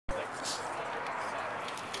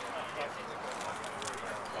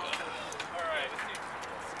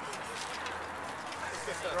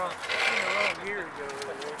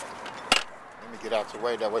out your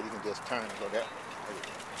way. That way you can just turn and go there.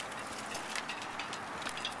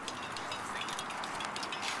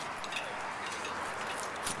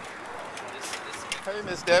 Hey,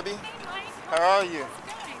 Miss Debbie. Hey, Mike. How are you?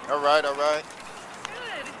 How's it going? All right, all right.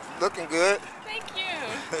 Good. Looking good. Thank you.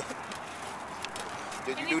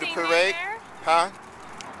 Did you Anything do the new parade? there? Huh?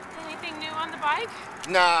 Anything new on the bike?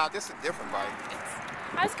 Nah, this is a different bike.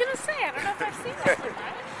 I was gonna say, I don't know if I've seen that one.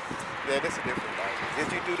 Yeah, this is a different bike.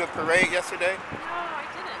 Did you do the parade yesterday? No, I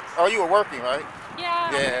didn't. Oh, you were working, right?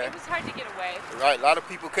 Yeah. Yeah. It was hard to get away. Right, a lot of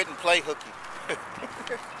people couldn't play hooky.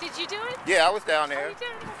 Did you do it? Yeah, I was down there. Oh, you did?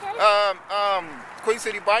 Okay. Queen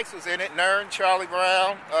City Bikes was in it. Nern, Charlie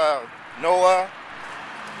Brown, Noah,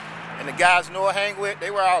 and the guys Noah hang with,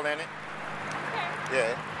 they were all in it. Okay.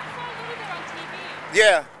 Yeah. I saw a little bit on TV.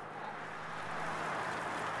 Yeah.